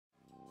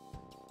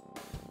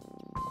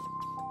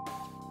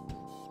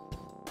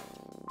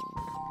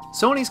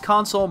Sony's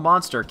console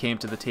monster came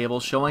to the table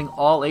showing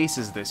all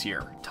aces this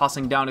year,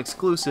 tossing down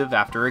exclusive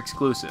after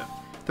exclusive.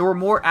 There were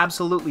more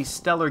absolutely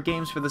stellar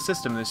games for the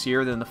system this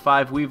year than the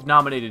 5 we've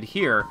nominated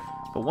here,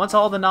 but once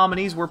all the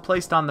nominees were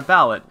placed on the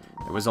ballot,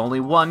 there was only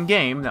one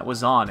game that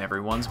was on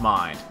everyone's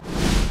mind.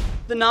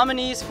 The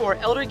nominees for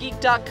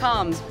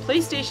ElderGeek.com's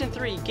PlayStation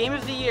 3 Game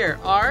of the Year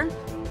are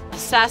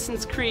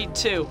Assassin's Creed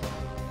 2,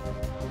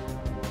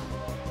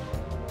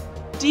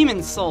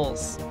 Demon's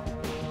Souls,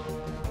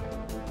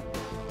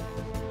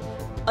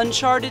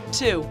 Uncharted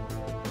 2,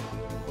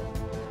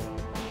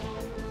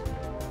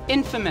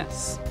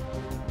 Infamous,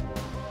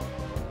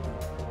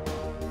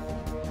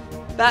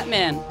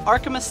 Batman: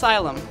 Arkham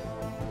Asylum,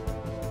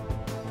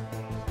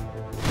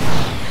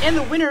 and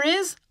the winner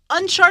is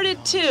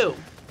Uncharted 2!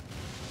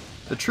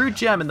 The true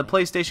gem in the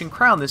PlayStation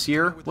crown this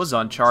year was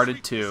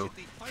Uncharted 2.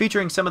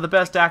 Featuring some of the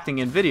best acting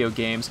in video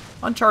games,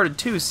 Uncharted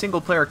 2's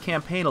single-player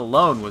campaign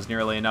alone was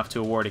nearly enough to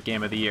award it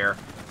Game of the Year.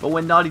 But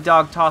when Naughty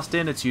Dog tossed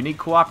in its unique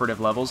cooperative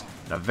levels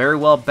and a very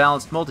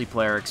well-balanced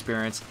multiplayer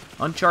experience,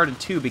 Uncharted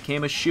 2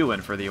 became a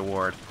shoo-in for the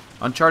award.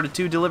 Uncharted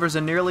 2 delivers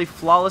a nearly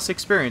flawless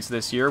experience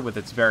this year with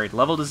its varied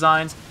level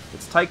designs,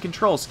 its tight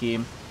control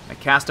scheme, and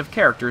a cast of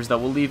characters that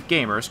will leave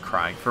gamers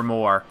crying for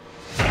more.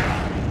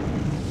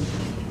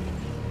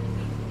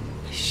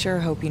 I sure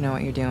hope you know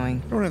what you're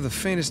doing. I don't have the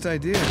faintest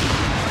idea.